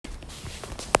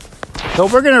So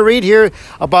we're going to read here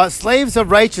about slaves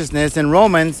of righteousness in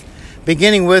Romans,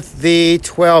 beginning with the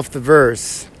 12th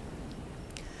verse.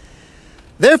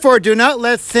 Therefore, do not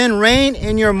let sin reign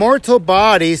in your mortal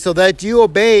body so that you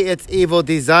obey its evil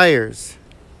desires.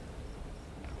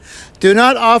 Do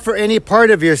not offer any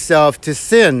part of yourself to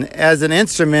sin as an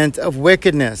instrument of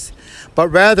wickedness, but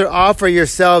rather offer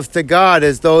yourselves to God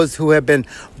as those who have been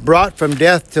brought from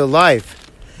death to life,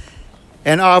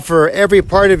 and offer every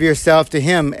part of yourself to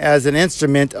Him as an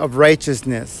instrument of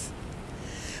righteousness.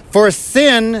 For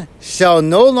sin shall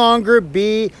no longer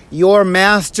be your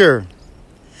master,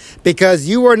 because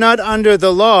you are not under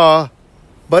the law,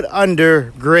 but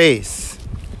under grace.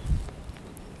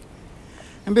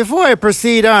 And before I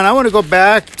proceed on, I want to go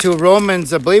back to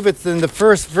Romans, I believe it's in the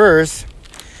first verse.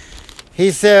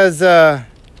 He says,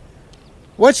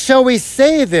 what shall we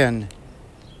say then?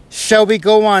 Shall we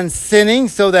go on sinning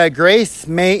so that grace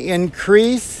may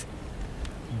increase?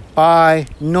 By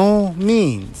no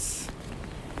means.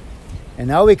 And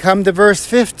now we come to verse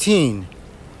 15.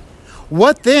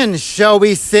 What then? Shall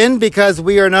we sin because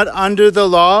we are not under the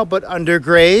law, but under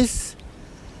grace?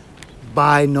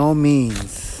 By no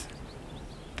means.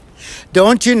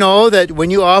 Don't you know that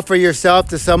when you offer yourself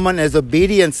to someone as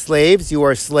obedient slaves, you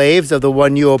are slaves of the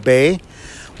one you obey?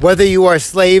 Whether you are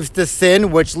slaves to sin,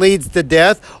 which leads to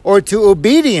death, or to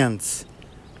obedience,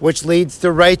 which leads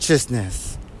to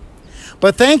righteousness.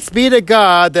 But thanks be to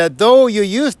God that though you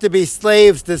used to be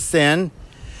slaves to sin,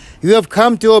 you have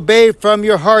come to obey from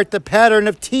your heart the pattern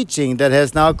of teaching that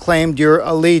has now claimed your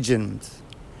allegiance.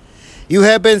 You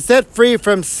have been set free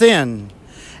from sin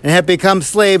and have become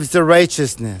slaves to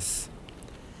righteousness.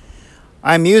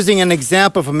 I'm using an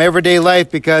example from everyday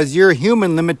life because your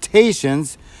human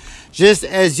limitations, just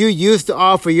as you used to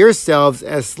offer yourselves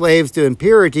as slaves to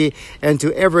impurity and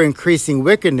to ever-increasing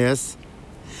wickedness,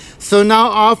 so now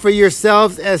offer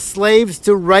yourselves as slaves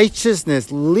to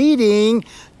righteousness, leading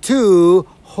to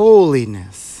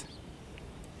holiness.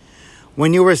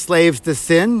 When you were slaves to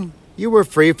sin, you were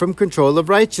free from control of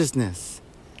righteousness.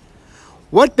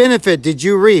 What benefit did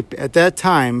you reap at that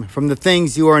time from the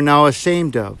things you are now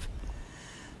ashamed of?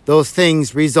 Those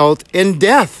things result in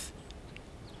death.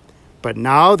 But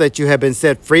now that you have been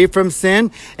set free from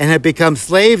sin and have become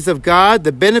slaves of God,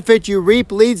 the benefit you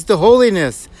reap leads to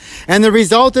holiness, and the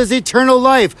result is eternal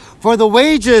life. For the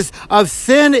wages of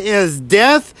sin is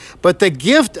death, but the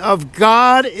gift of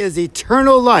God is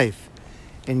eternal life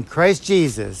in Christ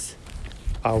Jesus,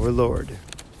 our Lord.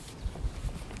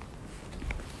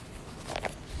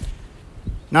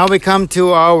 Now we come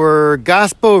to our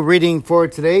gospel reading for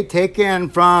today, taken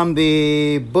from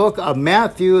the book of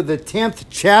Matthew, the 10th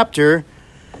chapter,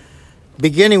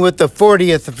 beginning with the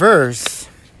 40th verse.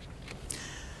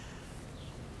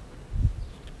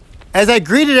 As I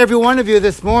greeted every one of you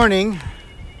this morning,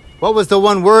 what was the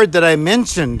one word that I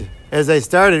mentioned as I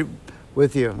started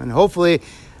with you? And hopefully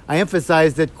I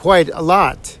emphasized it quite a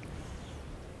lot.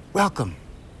 Welcome.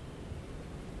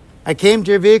 I came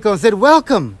to your vehicle and said,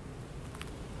 welcome.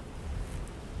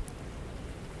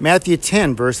 Matthew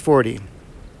 10, verse 40.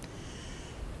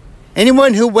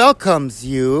 Anyone who welcomes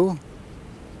you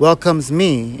welcomes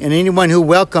me, and anyone who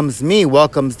welcomes me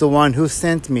welcomes the one who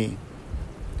sent me.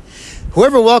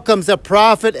 Whoever welcomes a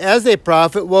prophet as a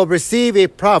prophet will receive a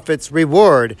prophet's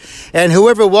reward, and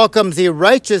whoever welcomes a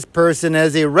righteous person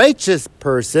as a righteous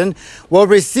person will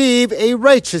receive a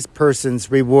righteous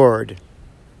person's reward.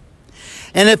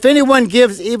 And if anyone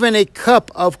gives even a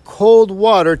cup of cold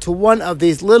water to one of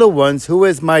these little ones who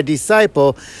is my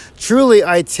disciple, truly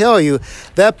I tell you,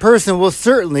 that person will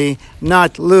certainly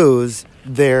not lose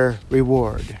their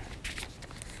reward.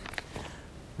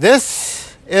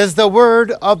 This is the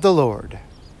word of the Lord.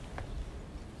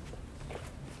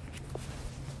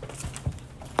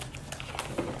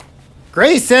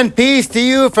 Grace and peace to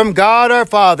you from God our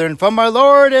Father and from our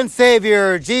Lord and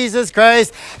Savior, Jesus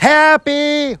Christ.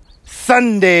 Happy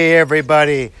Sunday,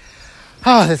 everybody.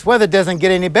 Oh, this weather doesn't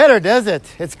get any better, does it?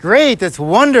 It's great. It's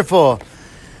wonderful.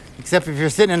 Except if you're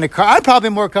sitting in the car. I'm probably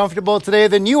more comfortable today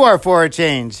than you are for a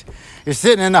change. You're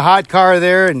sitting in the hot car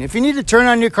there, and if you need to turn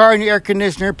on your car and your air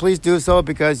conditioner, please do so,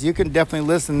 because you can definitely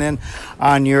listen then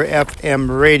on your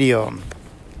FM radio.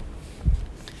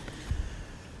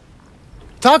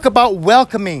 Talk about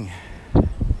welcoming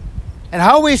and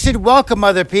how we should welcome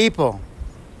other people.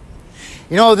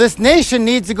 You know, this nation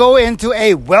needs to go into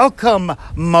a welcome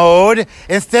mode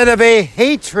instead of a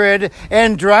hatred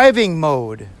and driving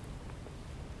mode.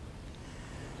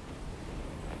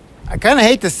 I kind of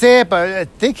hate to say it, but I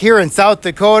think here in South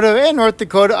Dakota and North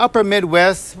Dakota, upper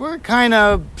Midwest, we're kind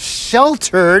of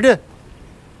sheltered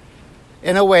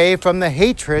and away from the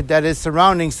hatred that is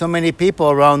surrounding so many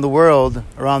people around the world,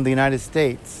 around the United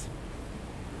States.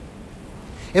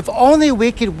 If only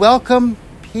we could welcome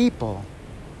people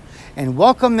and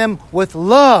welcome them with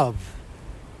love,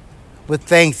 with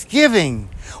thanksgiving,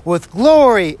 with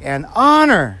glory and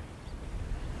honor.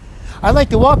 I'd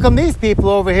like to welcome these people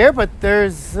over here, but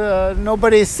there's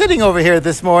nobody sitting over here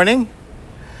this morning.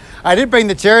 I did bring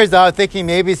the chairs out thinking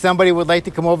maybe somebody would like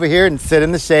to come over here and sit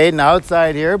in the shade and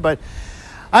outside here, but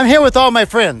I'm here with all my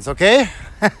friends, okay?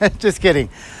 Just kidding.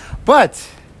 But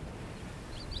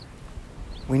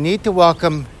we need to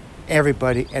welcome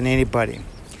everybody and anybody.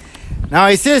 Now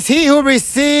he says, he who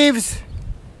receives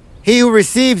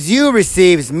you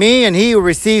receives me, and he who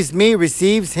receives me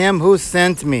receives him who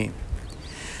sent me.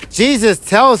 Jesus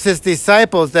tells his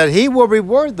disciples that he will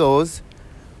reward those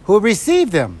who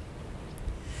receive them,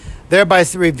 thereby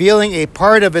revealing a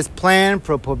part of his plan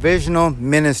for provisional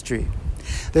ministry.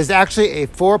 There's actually a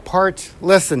 4-part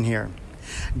lesson here.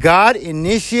 God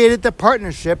initiated the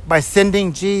partnership by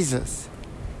sending Jesus.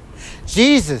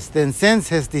 Jesus then sends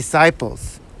his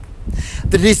disciples.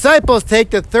 The disciples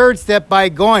take the 3rd step by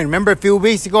going. Remember a few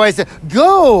weeks ago I said,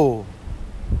 go!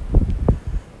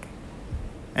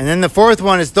 And then the 4th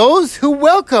one is those who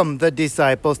welcome the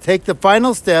disciples take the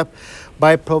final step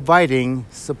by providing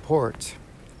support.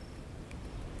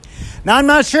 Now, I'm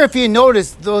not sure if you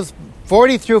noticed those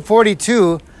 40 through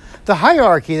 42, the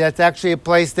hierarchy that's actually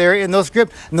placed there in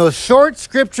those short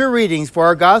scripture readings for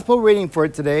our gospel reading for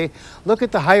today. Look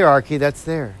at the hierarchy that's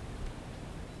there.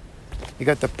 You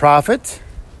got the prophet,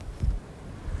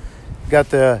 you got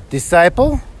the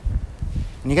disciple,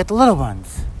 and you got the little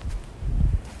ones.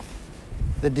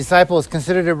 The disciple is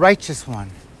considered a righteous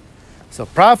one. So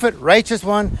prophet, righteous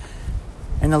one,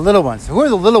 and the little ones. Who are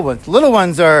the little ones? Little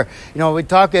ones are,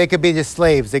 they could be the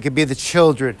slaves. They could be the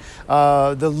children.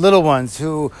 The little ones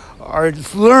who are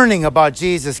learning about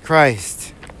Jesus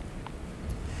Christ.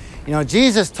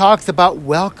 Jesus talks about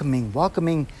welcoming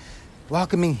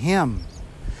him.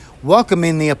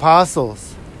 Welcoming the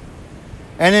apostles.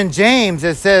 And in James,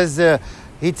 it says,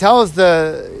 he tells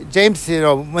James,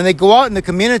 when they go out in the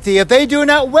community, if they do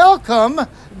not welcome,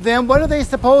 then what are they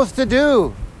supposed to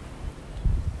do?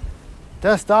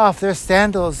 Dust off their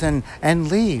sandals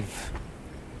and leave.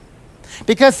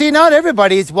 Because, see, not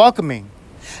everybody is welcoming.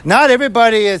 Not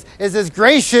everybody is as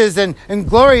gracious and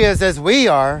glorious as we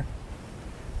are.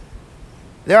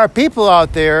 There are people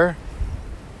out there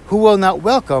who will not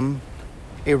welcome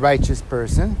a righteous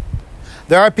person.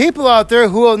 There are people out there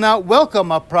who will not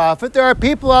welcome a prophet. There are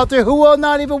people out there who will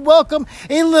not even welcome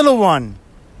a little one.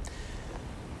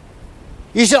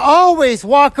 You should always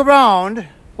walk around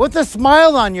with a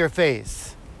smile on your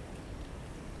face.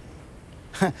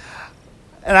 And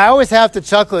I always have to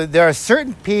chuckle. There are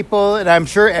certain people, and I'm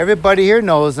sure everybody here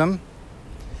knows them,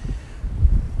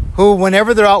 who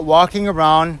whenever they're out walking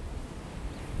around,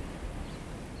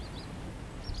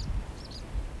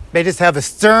 they just have a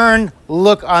stern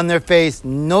look on their face,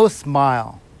 no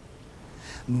smile.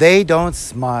 They don't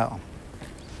smile.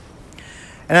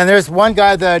 And then there's one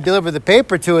guy that I delivered the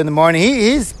paper to in the morning.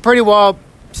 He's pretty well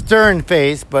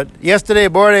stern-faced, but yesterday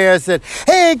morning I said,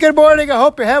 hey, good morning, I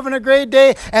hope you're having a great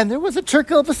day. And there was a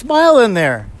trickle of a smile in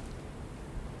there.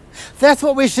 That's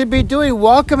what we should be doing,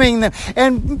 welcoming them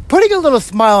and putting a little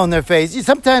smile on their face.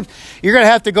 Sometimes you're going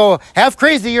to have to go half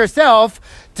crazy yourself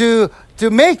to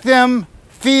make them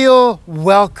feel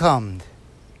welcomed.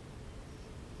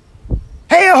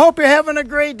 Hey, I hope you're having a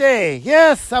great day.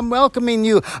 Yes, I'm welcoming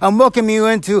you. I'm welcoming you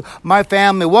into my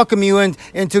family, welcoming you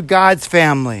into God's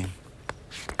family.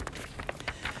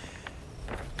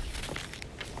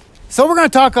 So we're going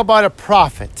to talk about a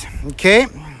prophet, okay?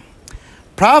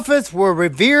 Prophets were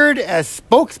revered as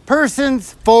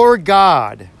spokespersons for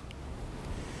God.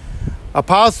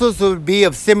 Apostles would be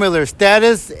of similar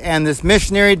status, and this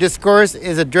missionary discourse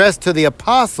is addressed to the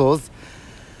apostles.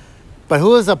 But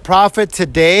who is a prophet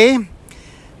today?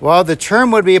 Well, the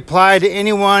term would be applied to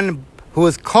anyone who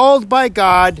is called by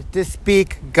God to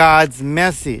speak God's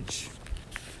message.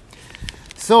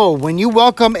 So, when you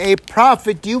welcome a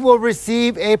prophet, you will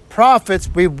receive a prophet's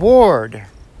reward.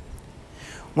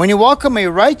 When you welcome a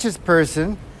righteous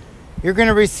person, you're going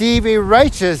to receive a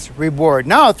righteous reward.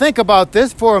 Now, think about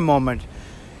this for a moment.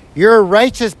 You're a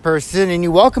righteous person and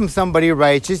you welcome somebody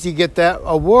righteous, you get that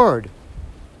award.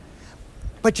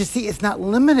 But you see, it's not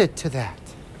limited to that.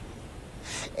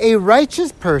 A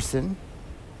righteous person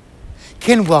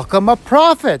can welcome a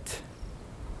prophet.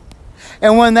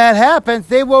 And when that happens,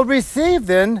 they will receive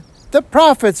then the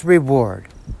prophet's reward.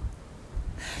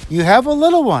 You have a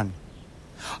little one.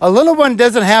 A little one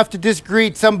doesn't have to just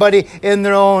greet somebody in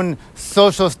their own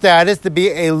social status to be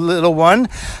a little one.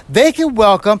 They can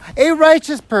welcome a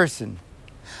righteous person.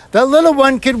 The little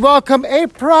one can welcome a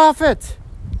prophet.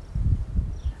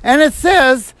 And it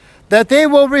says that they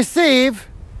will receive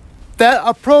that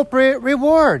appropriate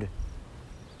reward.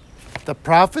 The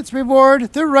prophet's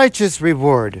reward, the righteous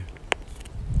reward.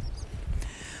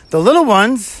 The little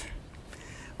ones,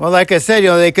 well, like I said,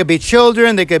 they could be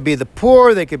children, they could be the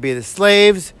poor, they could be the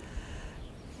slaves,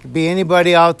 it could be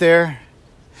anybody out there.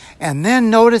 And then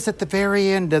notice at the very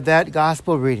end of that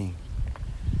gospel reading,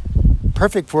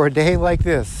 perfect for a day like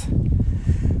this,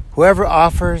 whoever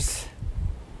offers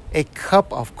a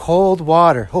cup of cold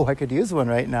water. Oh, I could use one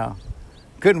right now.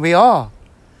 Couldn't we all?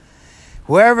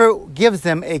 Whoever gives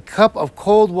them a cup of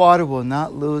cold water will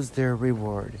not lose their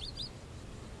reward.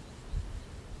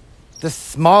 The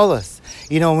smallest.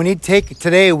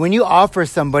 When you offer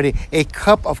somebody a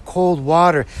cup of cold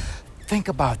water, think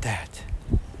about that.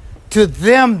 To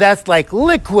them, that's like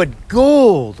liquid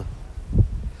gold.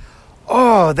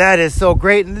 Oh, that is so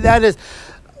great.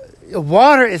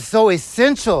 Water is so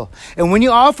essential. And when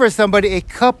you offer somebody a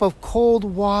cup of cold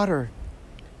water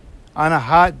on a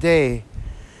hot day,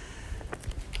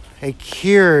 it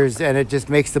cures and it just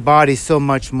makes the body so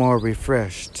much more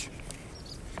refreshed.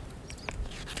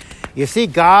 You see,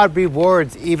 God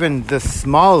rewards even the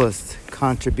smallest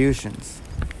contributions.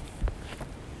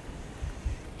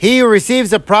 He who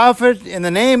receives a prophet in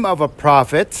the name of a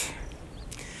prophet.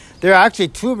 There are actually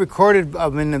two recorded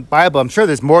in the Bible. I'm sure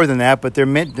there's more than that, but they're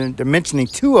mentioning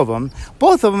two of them.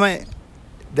 Both of them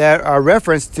that are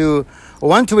referenced to,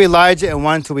 one to Elijah and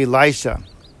one to Elisha.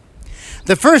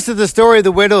 The first is the story of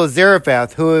the widow of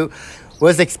Zarephath, who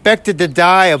was expected to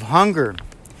die of hunger.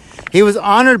 He was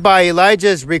honored by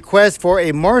Elijah's request for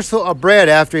a morsel of bread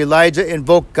after Elijah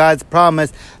invoked God's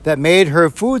promise that made her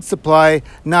food supply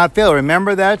not fail.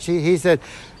 Remember that? He said,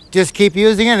 just keep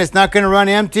using it. It's not going to run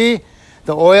empty.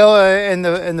 The oil and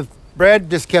the bread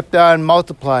just kept on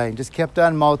multiplying,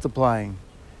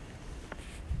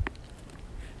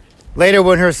 Later,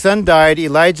 when her son died,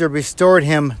 Elijah restored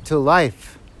him to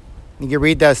life. You can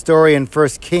read that story in 1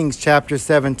 Kings chapter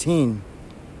 17.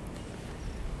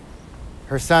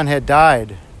 Her son had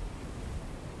died.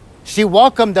 She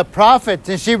welcomed a prophet,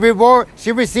 and she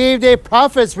received a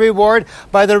prophet's reward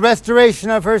by the restoration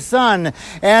of her son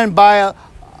and by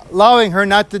allowing her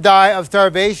not to die of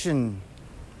starvation.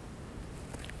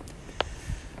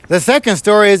 The second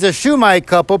story is a Shumite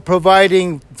couple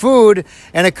providing food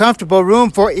and a comfortable room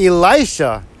for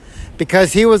Elisha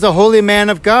because he was a holy man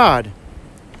of God.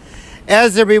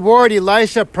 As a reward,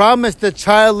 Elisha promised the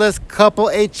childless couple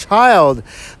a child.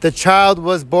 The child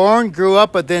was born, grew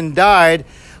up, but then died.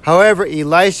 However,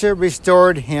 Elisha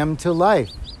restored him to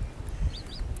life.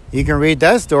 You can read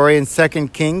that story in 2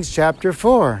 Kings chapter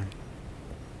 4.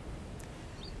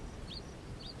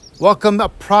 Welcome a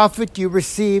prophet, you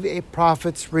receive a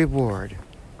prophet's reward.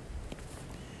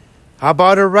 How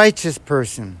about a righteous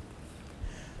person?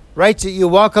 Righteous, you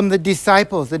welcome the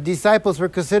disciples. The disciples were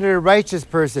considered a righteous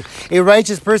person. A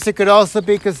righteous person could also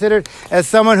be considered as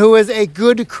someone who is a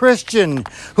good Christian.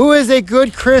 Who is a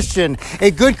good Christian? A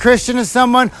good Christian is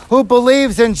someone who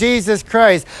believes in Jesus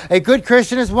Christ. A good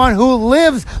Christian is one who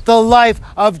lives the life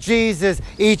of Jesus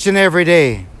each and every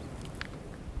day.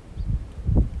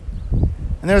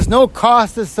 And there's no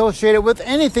cost associated with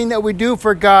anything that we do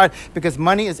for God because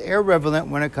money is irrelevant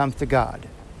when it comes to God.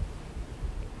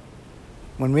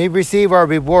 When we receive our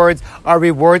rewards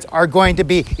are going to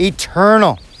be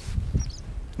eternal,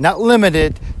 not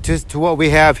limited to what we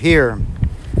have here.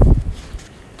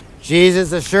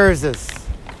 Jesus assures us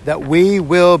that we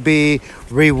will be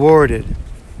rewarded.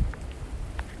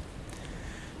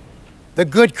 The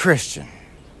good Christian,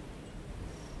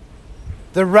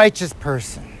 the righteous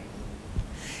person.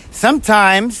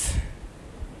 Sometimes,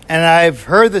 and I've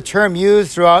heard the term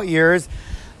used throughout years,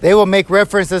 they will make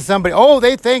reference to somebody,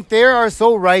 they think they are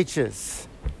so righteous.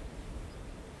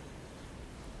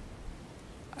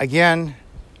 Again,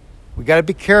 we got to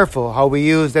be careful how we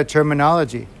use that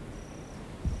terminology.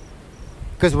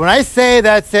 Because when I say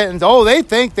that sentence, they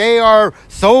think they are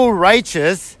so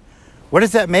righteous, what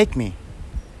does that make me?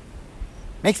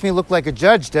 Makes me look like a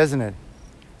judge, doesn't it?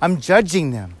 I'm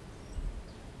judging them.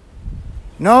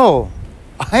 No,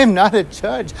 I am not a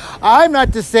judge. I'm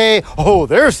not to say,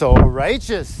 they're so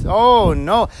righteous. Oh,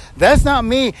 no, that's not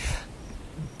me.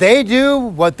 They do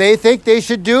what they think they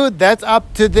should do. That's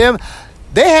up to them.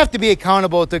 They have to be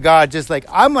accountable to God just like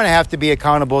I'm going to have to be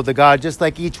accountable to God, just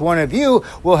like each one of you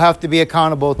will have to be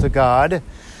accountable to God.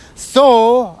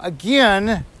 So,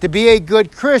 again, to be a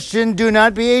good Christian, do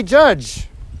not be a judge.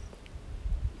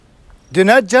 Do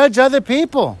not judge other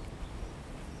people.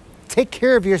 Take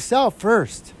care of yourself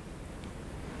first.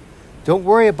 Don't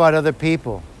worry about other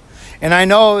people. And I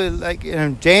know, like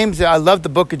in James, I love the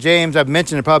book of James. I've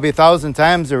mentioned it probably 1,000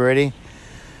 times already.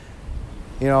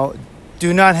 You know,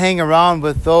 do not hang around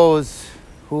with those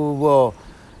who will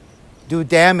do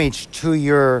damage to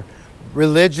your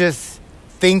religious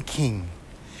thinking,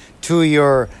 to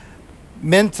your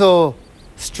mental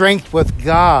strength with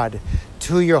God,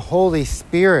 to your Holy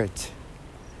Spirit.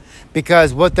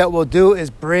 Because what that will do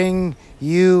is bring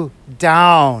you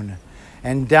down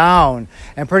and down.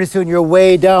 And pretty soon you're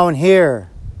way down here.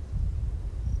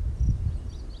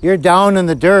 You're down in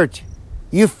the dirt.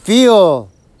 You feel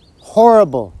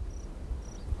horrible.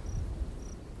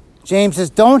 James says,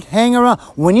 don't hang around.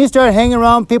 When you start hanging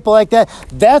around people like that,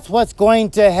 that's what's going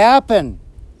to happen.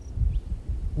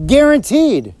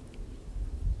 Guaranteed.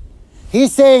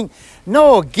 He's saying,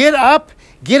 no, get up,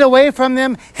 get away from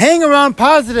them, hang around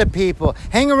positive people,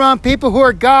 hang around people who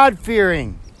are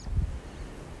God-fearing.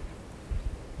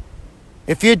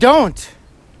 If you don't,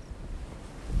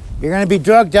 you're going to be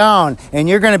drugged down and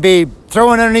you're going to be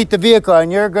thrown underneath the vehicle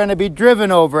and you're going to be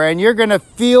driven over and you're going to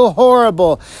feel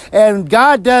horrible. And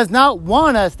God does not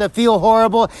want us to feel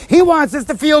horrible. He wants us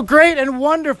to feel great and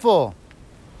wonderful.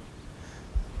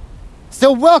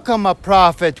 So welcome a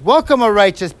prophet, welcome a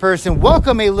righteous person,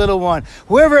 welcome a little one,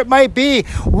 whoever it might be,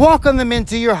 welcome them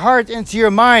into your heart, into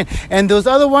your mind. And those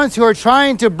other ones who are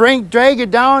trying to drag you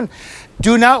down,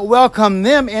 do not welcome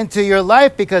them into your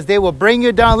life because they will bring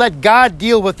you down. Let God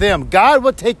deal with them. God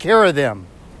will take care of them.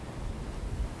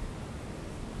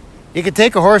 You can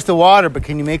take a horse to water, but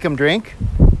can you make him drink?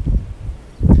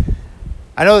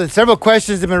 I know that several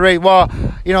questions have been raised. Well,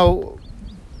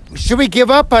 should we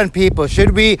give up on people?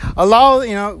 Should we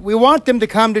allow, we want them to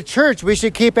come to church. We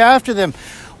should keep after them.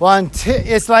 Well,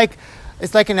 it's like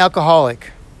an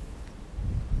alcoholic.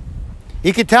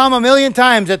 You can tell them a million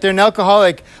times that they're an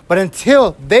alcoholic, but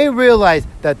until they realize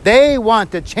that they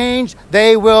want to change,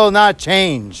 they will not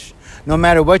change. No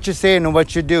matter what you say and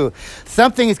what you do.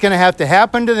 Something is going to have to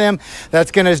happen to them that's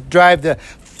going to drive the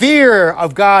fear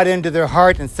of God into their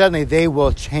heart, and suddenly they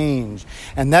will change.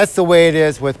 And that's the way it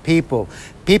is with people.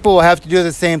 People will have to do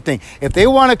the same thing. If they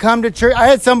want to come to church, I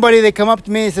had somebody, they come up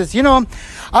to me and says, I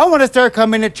want to start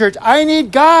coming to church. I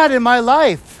need God in my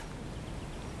life.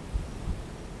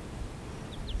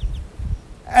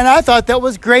 And I thought that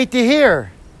was great to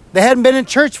hear. They hadn't been in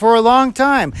church for a long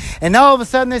time. And now all of a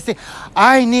sudden they say,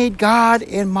 I need God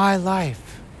in my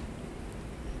life.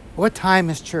 What time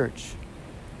is church?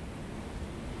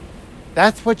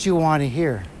 That's what you want to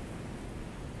hear.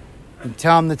 You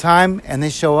tell them the time and they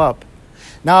show up.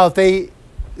 Now if they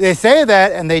say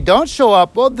that and they don't show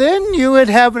up, well then you would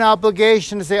have an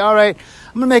obligation to say, all right,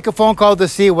 I'm going to make a phone call to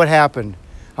see what happened.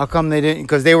 How come they didn't?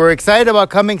 Because they were excited about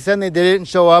coming, suddenly they didn't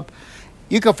show up.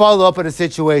 You can follow up in a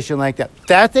situation like that.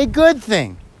 That's a good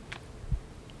thing.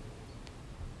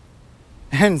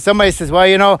 And somebody says,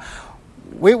 well,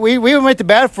 we went to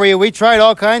bat for you. We tried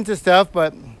all kinds of stuff,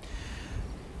 but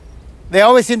they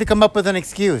always seem to come up with an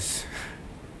excuse.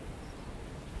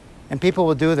 And people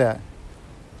will do that.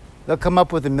 They'll come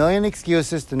up with a million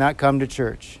excuses to not come to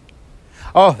church.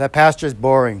 Oh, that pastor is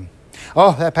boring.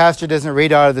 Oh, that pastor doesn't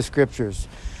read out of the scriptures.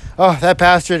 Oh, that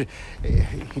pastor,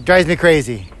 he drives me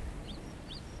crazy.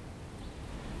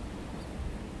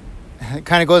 It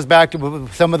kind of goes back to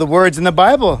some of the words in the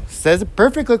Bible. It says it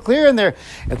perfectly clear in there.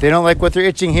 If they don't like what they're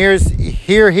itching here,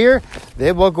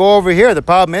 they will go over here. The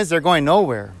problem is they're going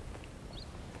nowhere.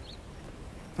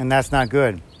 And that's not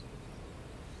good.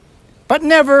 But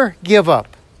never give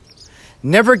up.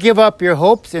 Never give up your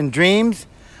hopes and dreams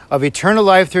of eternal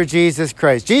life through Jesus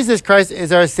Christ. Jesus Christ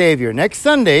is our Savior. Next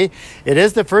Sunday, it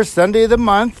is the first Sunday of the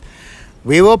month,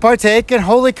 we will partake in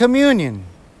Holy Communion.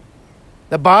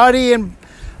 The body and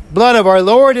blood of our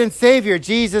Lord and Savior,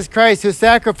 Jesus Christ, who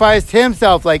sacrificed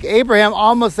himself like Abraham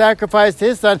almost sacrificed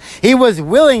his son. He was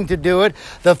willing to do it.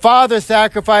 The Father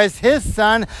sacrificed his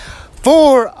son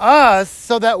for us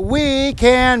so that we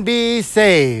can be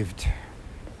saved.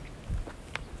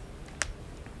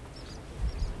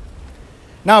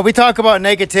 Now, we talk about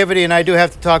negativity, and I do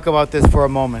have to talk about this for a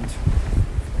moment.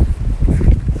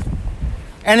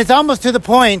 And it's almost to the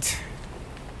point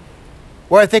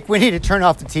where I think we need to turn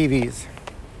off the TVs.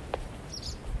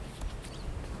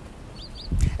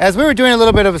 As we were doing a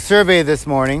little bit of a survey this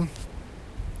morning,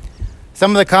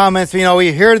 some of the comments, you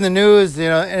hear it in the news,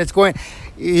 and it's going,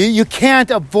 you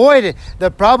can't avoid it. The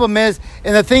problem is,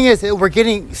 and the thing is, we're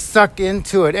getting sucked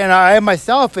into it. And I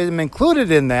myself am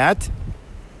included in that.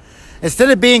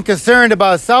 Instead of being concerned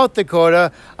about South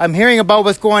Dakota, I'm hearing about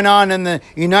what's going on in the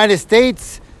United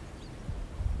States.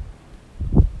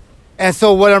 And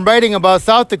so what I'm writing about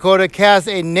South Dakota casts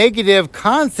a negative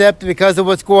concept because of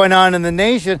what's going on in the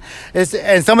nation.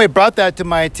 And somebody brought that to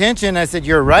my attention. I said,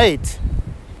 you're right.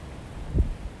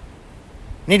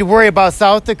 Need to worry about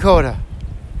South Dakota.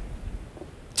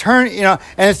 And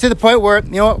it's to the point where,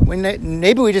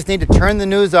 maybe we just need to turn the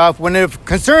news off. When it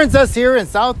concerns us here in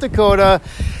South Dakota,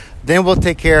 then we'll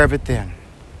take care of it then.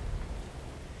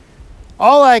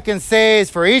 All I can say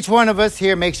is for each one of us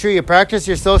here, make sure you practice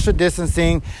your social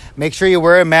distancing. Make sure you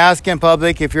wear a mask in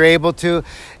public if you're able to.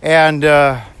 And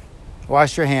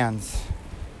wash your hands.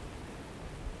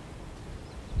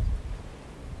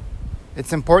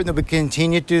 It's important that we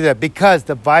continue to do that because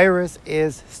the virus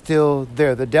is still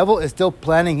there. The devil is still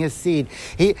planting his seed.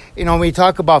 When we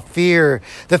talk about fear,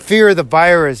 the fear of the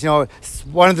virus,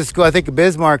 one of the schools, I think of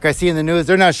Bismarck, I see in the news,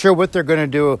 they're not sure what they're going to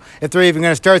do, if they're even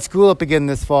going to start school up again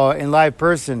this fall in live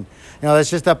person. That's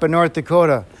just up in North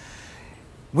Dakota.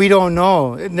 We don't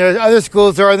know. And there's other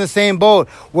schools that are in the same boat.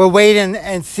 We're waiting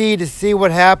and see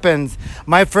what happens.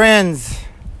 My friends,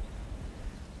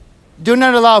 do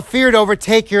not allow fear to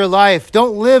overtake your life.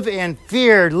 Don't live in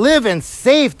fear. Live in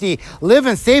safety. Live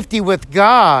in safety with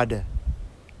God.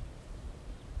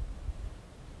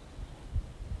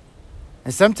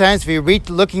 And sometimes if you're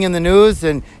looking in the news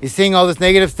and you're seeing all this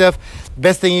negative stuff, the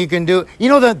best thing you can do,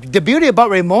 the beauty about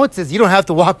remotes is you don't have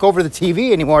to walk over the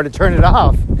TV anymore to turn it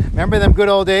off. Remember them good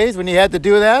old days when you had to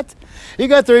do that? You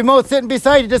got the remote sitting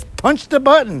beside you, just punch the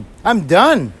button. I'm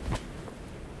done.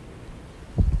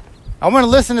 I want to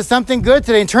listen to something good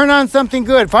today and turn on something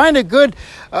good. Find a good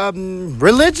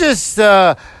religious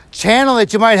channel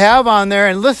that you might have on there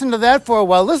and listen to that for a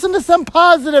while. Listen to some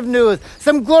positive news,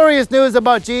 some glorious news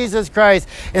about Jesus Christ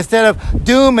instead of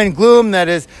doom and gloom that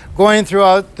is going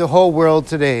throughout the whole world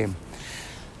today.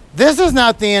 This is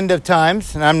not the end of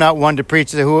times, and I'm not one to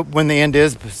preach when the end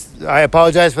is. I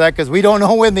apologize for that because we don't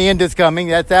know when the end is coming.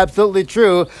 That's absolutely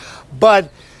true.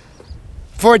 But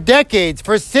for decades,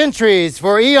 for centuries,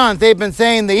 for eons, they've been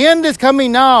saying the end is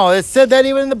coming now. It said that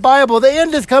even in the Bible. The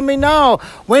end is coming now.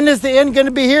 When is the end going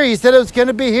to be here? He said it was going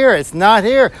to be here. It's not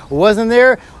here. It wasn't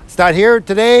there. It's not here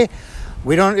today.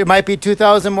 It might be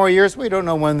 2,000 more years. We don't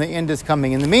know when the end is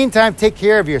coming. In the meantime, take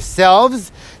care of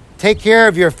yourselves. Take care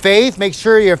of your faith. Make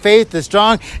sure your faith is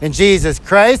strong in Jesus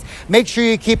Christ. Make sure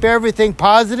you keep everything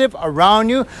positive around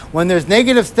you. When there's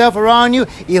negative stuff around you,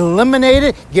 eliminate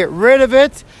it. Get rid of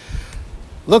it.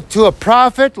 Look to a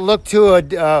prophet, look to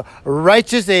a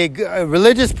righteous, a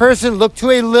religious person, look to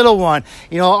a little one.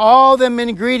 All them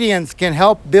ingredients can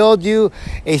help build you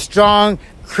a strong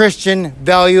Christian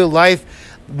value life,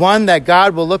 one that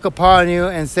God will look upon you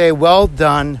and say, well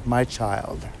done, my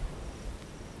child.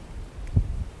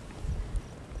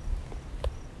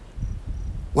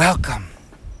 Welcome.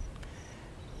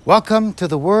 Welcome to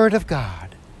the Word of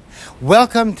God.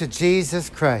 Welcome to Jesus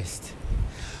Christ.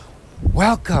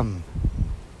 Welcome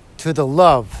to the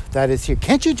love that is here.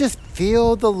 Can't you just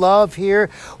feel the love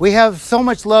here? We have so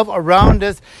much love around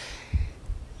us.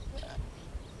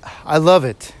 I love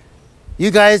it.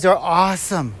 You guys are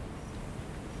awesome.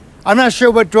 I'm not sure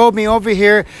what drove me over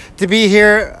here to be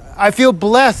here. I feel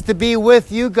blessed to be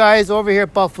with you guys over here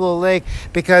at Buffalo Lake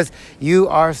because you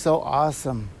are so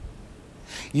awesome.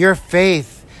 Your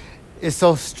faith is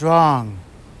so strong.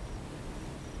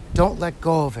 Don't let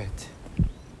go of it.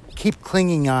 Keep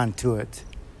clinging on to it.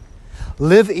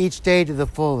 Live each day to the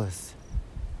fullest.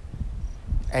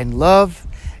 And love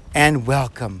and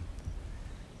welcome.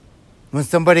 When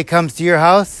somebody comes to your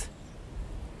house,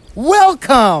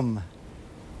 welcome.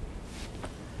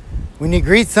 When you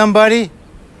greet somebody,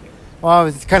 well,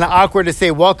 it's kind of awkward to say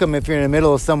welcome if you're in the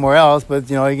middle of somewhere else, but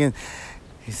you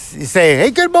say, hey,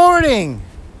 good morning.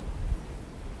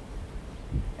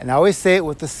 And always say it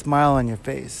with a smile on your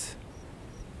face.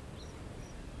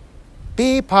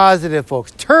 Be positive,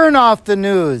 folks. Turn off the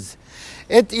news.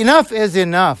 Enough is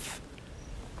enough.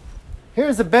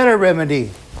 Here's a better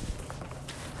remedy.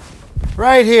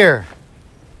 Right here.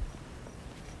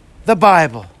 The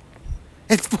Bible.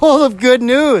 It's full of good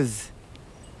news.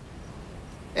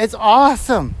 It's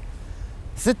awesome.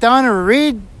 Sit down and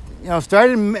read, start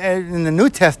in the New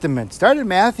Testament. Start in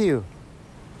Matthew.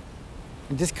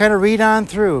 And just kind of read on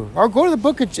through. Or go to the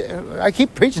book of I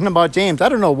keep preaching about James. I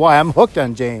don't know why. I'm hooked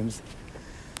on James.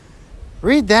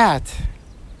 Read that.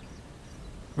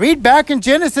 Read back in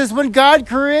Genesis when God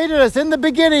created us in the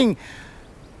beginning.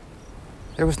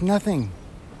 There was nothing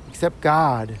except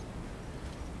God.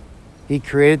 He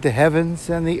created the heavens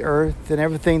and the earth and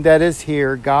everything that is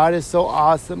here. God is so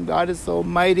awesome. God is so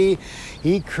mighty.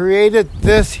 He created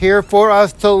this here for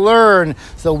us to learn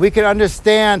so we can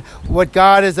understand what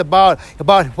God is about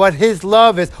what His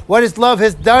love is, what His love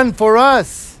has done for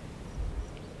us.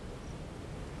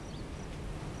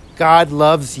 God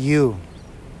loves you.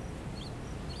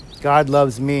 God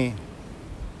loves me.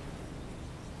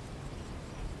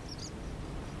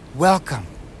 Welcome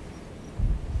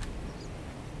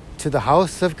to the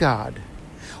house of God.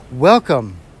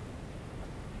 Welcome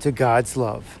to God's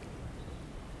love.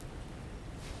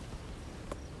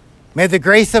 May the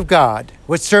grace of God,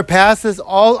 which surpasses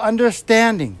all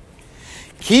understanding,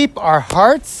 keep our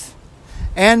hearts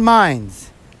and minds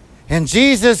in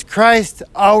Jesus Christ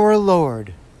our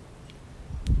Lord.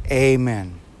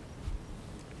 Amen.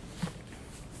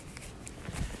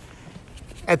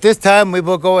 At this time, we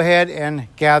will go ahead and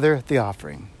gather the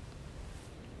offering.